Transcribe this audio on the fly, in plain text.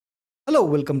Hello,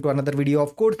 welcome to another video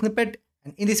of Code Snippet.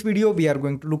 And in this video, we are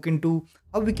going to look into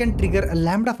how we can trigger a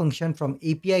Lambda function from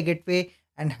API Gateway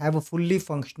and have a fully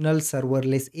functional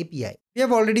serverless API. We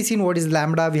have already seen what is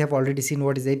Lambda. We have already seen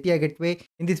what is API Gateway.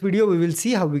 In this video, we will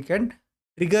see how we can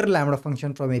trigger Lambda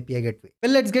function from API Gateway.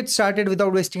 Well, let's get started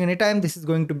without wasting any time. This is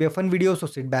going to be a fun video, so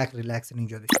sit back, relax and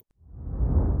enjoy the show.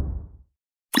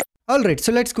 Alright,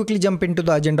 so let's quickly jump into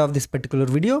the agenda of this particular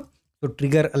video. So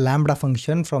trigger a Lambda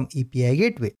function from API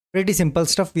Gateway. Pretty simple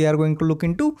stuff we are going to look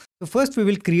into. So first we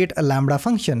will create a Lambda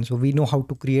function. So we know how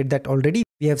to create that already.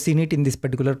 We have seen it in this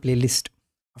particular playlist.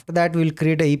 After that we will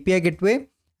create a API Gateway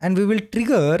and we will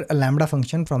trigger a Lambda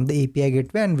function from the API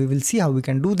Gateway and we will see how we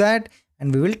can do that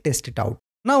and we will test it out.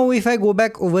 Now if I go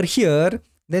back over here,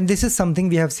 then this is something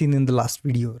we have seen in the last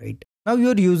video, right? Now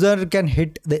your user can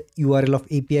hit the URL of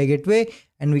API Gateway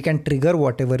and we can trigger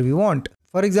whatever we want.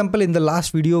 For example, in the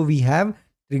last video, we have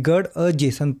triggered a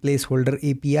JSON placeholder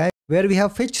API where we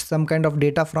have fetched some kind of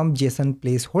data from JSON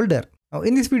placeholder. Now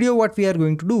in this video, what we are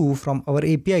going to do from our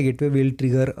API Gateway, we will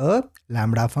trigger a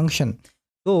Lambda function.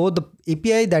 So the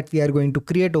API that we are going to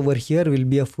create over here will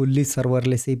be a fully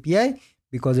serverless API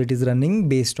because it is running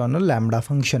based on a Lambda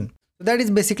function. So that is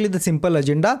basically the simple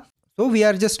agenda. So we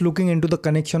are just looking into the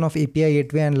connection of API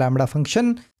Gateway and Lambda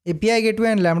function. API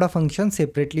Gateway and Lambda function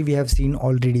separately we have seen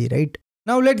already, right?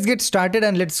 Now let's get started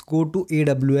and let's go to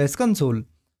AWS console.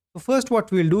 So first what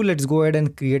we'll do, let's go ahead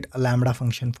and create a Lambda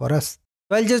function for us.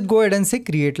 So I'll just go ahead and say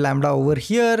create Lambda over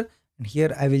here, and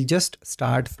here I will just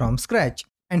start from scratch.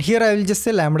 And here I will just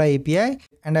say Lambda API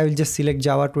and I will just select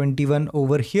Java 21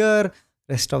 over here.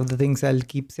 Rest of the things I'll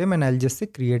keep same and I'll just say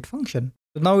create function.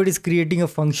 So now it is creating a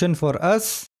function for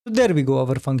us. So there we go,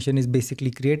 our function is basically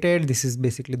created. This is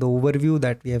basically the overview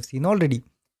that we have seen already.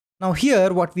 Now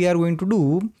here what we are going to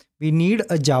do, we need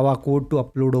a Java code to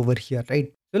upload over here,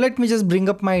 right? So let me just bring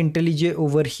up my IntelliJ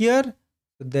over here.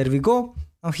 So there we go.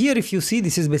 Now here if you see,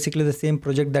 this is basically the same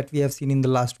project that we have seen in the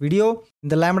last video. In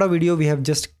the Lambda video, we have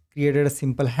just created a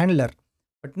simple handler.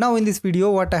 But now in this video,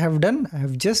 what I have done, I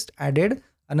have just added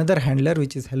another handler,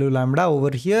 which is Hello Lambda over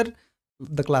here.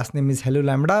 The class name is Hello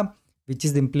Lambda, which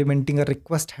is implementing a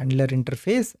request handler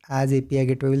interface as API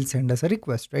Gateway will send us a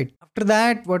request, right? After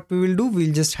that, what we will do,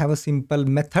 we'll just have a simple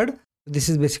method. This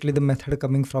is basically the method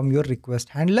coming from your request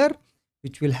handler,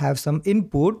 which will have some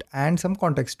input and some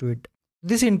context to it.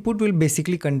 This input will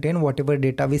basically contain whatever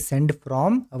data we send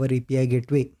from our API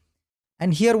Gateway.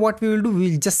 And here what we will do,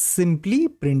 we will just simply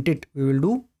print it. We will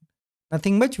do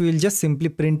nothing much. We will just simply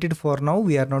print it for now.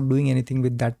 We are not doing anything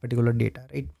with that particular data,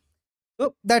 right?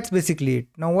 So that's basically it.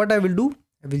 Now what I will do,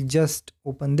 I will just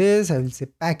open this, I will say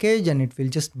package and it will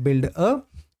just build a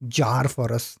jar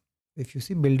for us. If you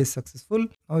see, build is successful.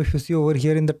 Now if you see over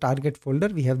here in the target folder,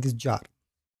 we have this jar.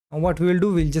 Now what we will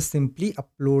do, we'll just simply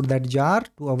upload that jar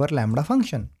to our Lambda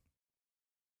function.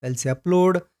 I'll say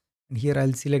upload and here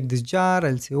I'll select this jar,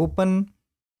 I'll say open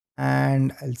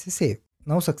and I'll say save.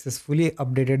 Now successfully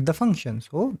updated the function.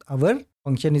 So our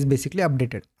function is basically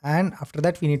updated. And after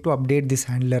that, we need to update this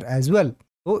handler as well.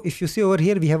 So if you see over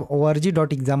here, we have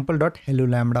org.example.hello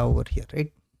lambda over here,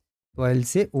 right? So I'll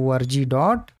say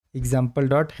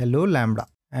org.example.hello lambda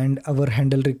and our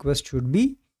handle request should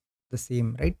be the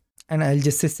same, right? And I'll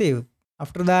just say save.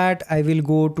 After that, I will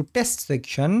go to test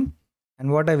section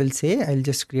and what I will say, I'll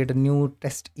just create a new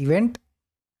test event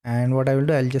and what I will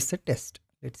do, I'll just say test.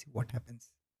 Let's see what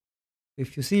happens.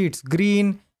 If you see, it's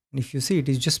green, and if you see, it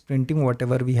is just printing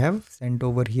whatever we have sent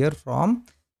over here from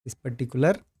this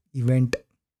particular event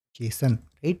JSON,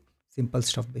 right? Simple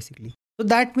stuff basically. So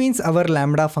that means our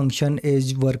Lambda function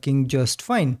is working just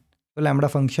fine. So Lambda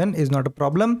function is not a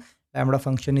problem. Lambda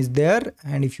function is there.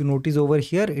 And if you notice over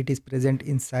here, it is present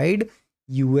inside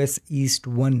US East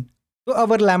 1. So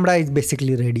our Lambda is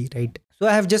basically ready, right? So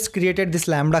I have just created this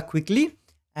Lambda quickly.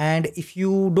 And if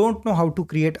you don't know how to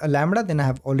create a Lambda, then I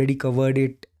have already covered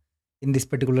it in this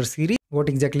particular series. What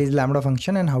exactly is Lambda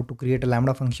function and how to create a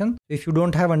Lambda function. If you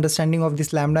don't have understanding of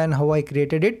this Lambda and how I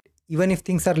created it, even if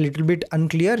things are a little bit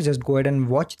unclear, just go ahead and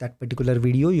watch that particular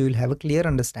video. You will have a clear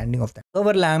understanding of that. So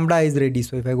our Lambda is ready.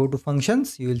 So if I go to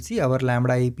functions, you will see our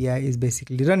Lambda API is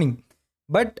basically running.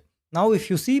 But now if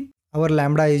you see, our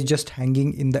Lambda is just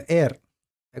hanging in the air.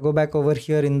 I go back over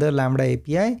here in the Lambda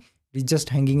API. It's just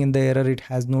hanging in the error. It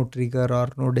has no trigger or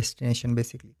no destination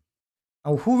basically.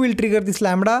 Now who will trigger this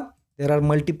Lambda? There are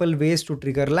multiple ways to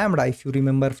trigger Lambda if you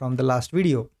remember from the last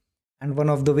video. And one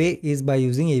of the way is by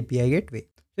using API Gateway.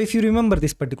 So if you remember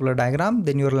this particular diagram,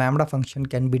 then your Lambda function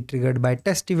can be triggered by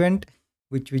test event,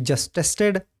 which we just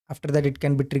tested. After that, it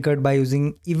can be triggered by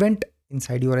using event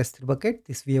inside your S3 bucket.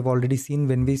 This we have already seen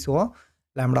when we saw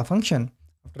Lambda function.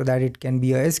 After that, it can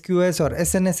be a SQS or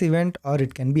SNS event, or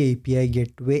it can be API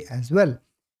gateway as well,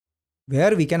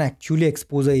 where we can actually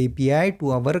expose a API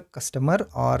to our customer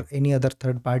or any other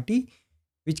third party,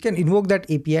 which can invoke that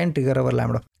API and trigger our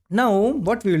Lambda. Now,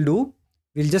 what we will do,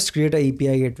 we'll just create a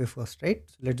API gateway first, right?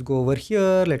 So let's go over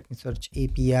here. Let me search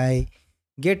API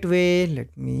gateway.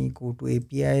 Let me go to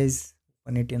APIs,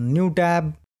 open it in a new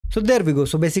tab. So there we go.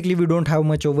 So basically we don't have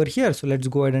much over here. So let's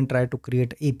go ahead and try to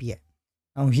create API.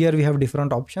 Now here we have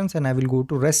different options, and I will go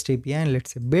to REST API and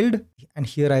let's say build, and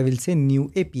here I will say new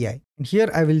API, and here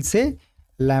I will say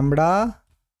Lambda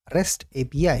REST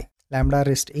API, Lambda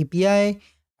REST API.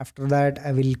 After that,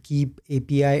 I will keep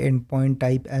API endpoint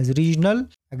type as regional.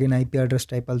 Again, IP address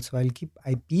type also I'll keep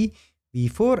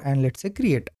IPv4, and let's say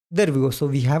create. There we go. So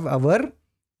we have our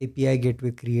API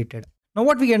gateway created. Now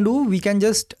what we can do, we can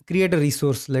just create a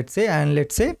resource, let's say, and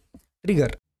let's say trigger.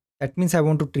 That means I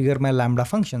want to trigger my Lambda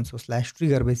function. So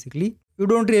 /trigger basically. You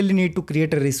don't really need to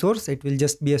create a resource. It will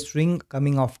just be a string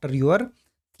coming after your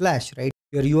slash, right?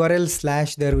 Your URL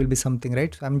slash, there will be something,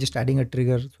 right? So I'm just adding a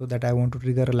trigger so that I want to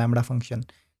trigger a Lambda function.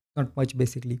 Not much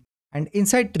basically. And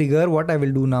inside trigger, what I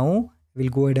will do now, I will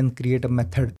go ahead and create a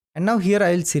method. And now here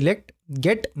I will select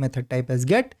get method type as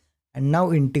get. And now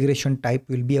integration type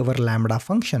will be our Lambda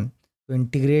function. So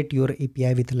integrate your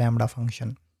API with Lambda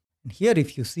function. And here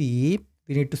if you see,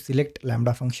 we need to select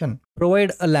Lambda function.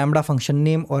 Provide a Lambda function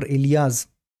name or alias.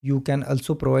 You can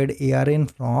also provide ARN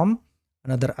from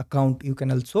another account. You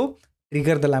can also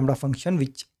trigger the Lambda function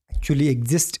which actually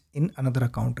exists in another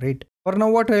account, right? For now,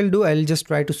 what I'll do, I'll just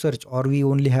try to search, or we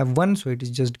only have one, so it is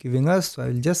just giving us. So I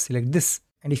will just select this.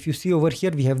 And if you see over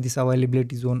here, we have this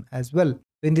availability zone as well.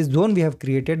 So in this zone, we have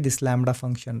created this Lambda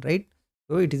function, right?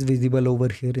 So it is visible over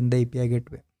here in the API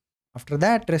gateway. After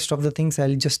that, rest of the things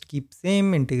I'll just keep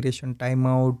same. Integration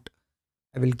timeout,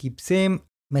 I will keep same.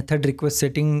 Method request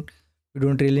setting, we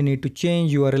don't really need to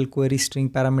change. URL query string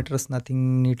parameters,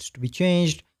 nothing needs to be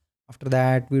changed. After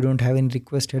that, we don't have any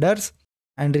request headers.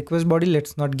 And request body,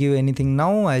 let's not give anything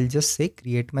now. I'll just say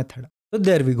create method. So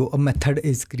there we go. A method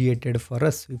is created for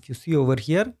us. If you see over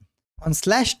here on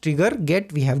 /trigger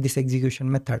get, we have this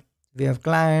execution method. We have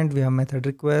client, we have method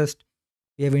request,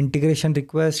 we have integration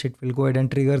request. It will go ahead and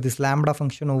trigger this Lambda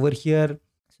function over here.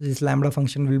 So this Lambda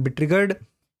function will be triggered.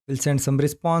 We'll send some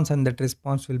response, and that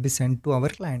response will be sent to our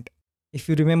client. If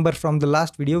you remember from the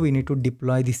last video, we need to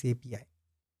deploy this API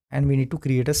and we need to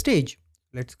create a stage.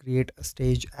 Let's create a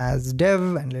stage as dev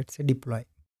and let's say deploy.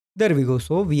 There we go.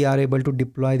 So we are able to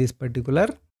deploy this particular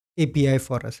API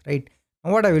for us, right?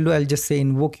 Now what I will do, I'll just say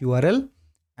invoke URL,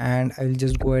 and I will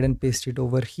just go ahead and paste it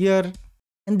over here.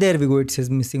 And there we go. It says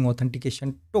missing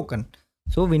authentication token.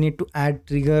 So we need to add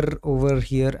trigger over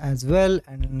here as well.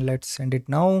 And let's send it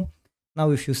now.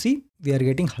 Now, if you see, we are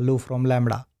getting hello from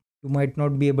Lambda. You might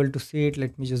not be able to see it.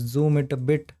 Let me just zoom it a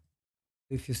bit.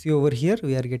 If you see over here,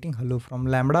 we are getting hello from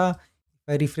Lambda. If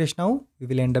I refresh now, we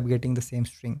will end up getting the same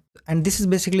string. And this is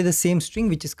basically the same string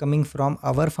which is coming from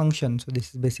our function. So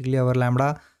this is basically our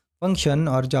Lambda function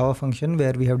or Java function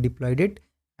where we have deployed it.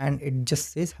 And it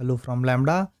just says hello from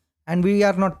Lambda. And we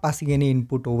are not passing any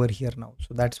input over here now.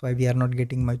 So that's why we are not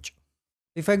getting much.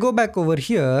 If I go back over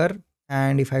here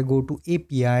and if I go to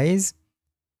APIs,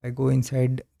 I go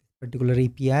inside this particular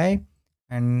API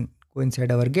and go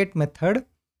inside our get method.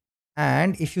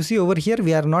 And if you see over here,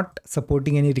 we are not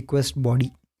supporting any request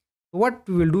body. So what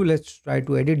we will do, let's try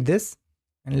to edit this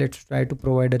and let's try to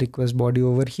provide a request body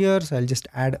over here. So I'll just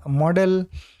add a model.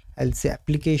 I'll say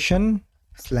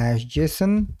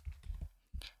application/JSON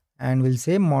and we'll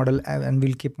say model, and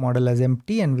we'll keep model as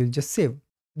empty and we'll just save.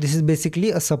 This is basically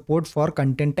a support for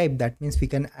content type. That means we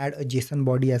can add a JSON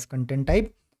body as content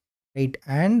type, right?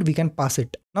 And we can pass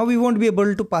it. Now we won't be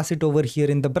able to pass it over here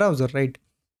in the browser, right?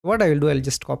 What I will do, I'll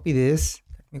just copy this.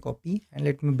 Let me copy and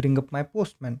let me bring up my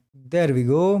Postman. There we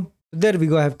go. There we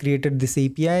go. I have created this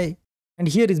API. And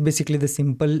here is basically the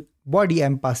simple body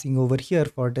I'm passing over here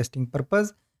for testing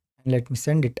purpose. And let me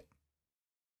send it.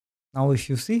 Now, if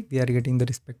you see, we are getting the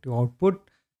respective output.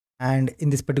 And in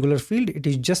this particular field, it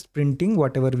is just printing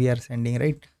whatever we are sending,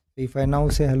 right? So if I now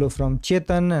say hello from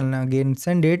Chetan and again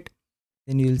send it,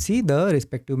 then you'll see the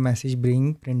respective message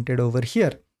being printed over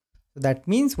here. So that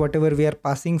means whatever we are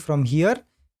passing from here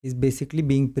is basically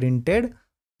being printed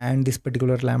and this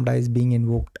particular Lambda is being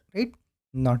invoked, right?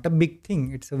 Not a big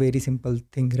thing. It's a very simple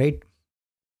thing, right?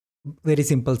 Very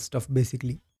simple stuff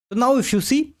basically. So now if you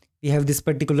see, we have this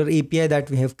particular API that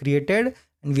we have created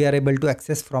and we are able to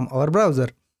access from our browser.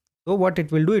 So what it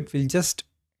will do, it will just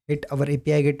hit our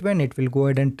API gateway and it will go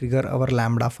ahead and trigger our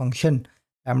Lambda function.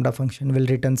 Lambda function will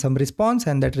return some response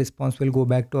and that response will go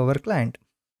back to our client.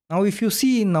 Now if you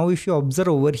see, now if you observe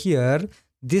over here,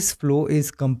 this flow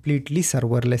is completely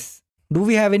serverless. Do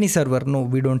we have any server? No,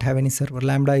 we don't have any server.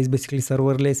 Lambda is basically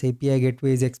serverless. API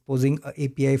Gateway is exposing a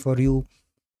API for you.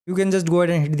 You can just go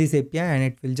ahead and hit this API and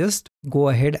it will just go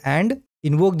ahead and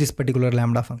invoke this particular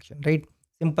Lambda function, right?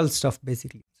 Simple stuff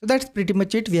basically. So that's pretty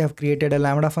much it. We have created a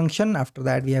Lambda function. After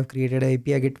that, we have created an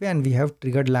API Gateway and we have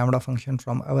triggered Lambda function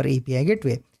from our API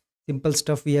Gateway. Simple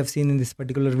stuff we have seen in this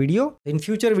particular video. In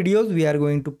future videos, we are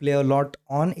going to play a lot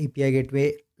on API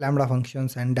Gateway, Lambda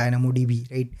functions and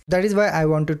DynamoDB, right? That is why I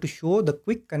wanted to show the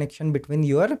quick connection between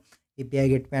your API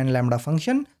Gateway and Lambda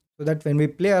function, so that when we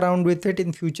play around with it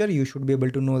in future, you should be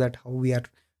able to know that how we are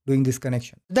doing this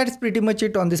connection. That is pretty much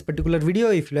it on this particular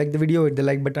video. If you like the video, hit the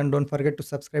like button. Don't forget to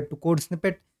subscribe to Code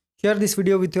Snippet. Share this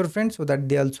video with your friends so that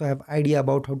they also have idea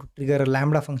about how to trigger a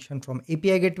Lambda function from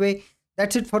API Gateway.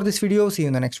 That's it for this video. See you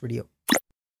in the next video.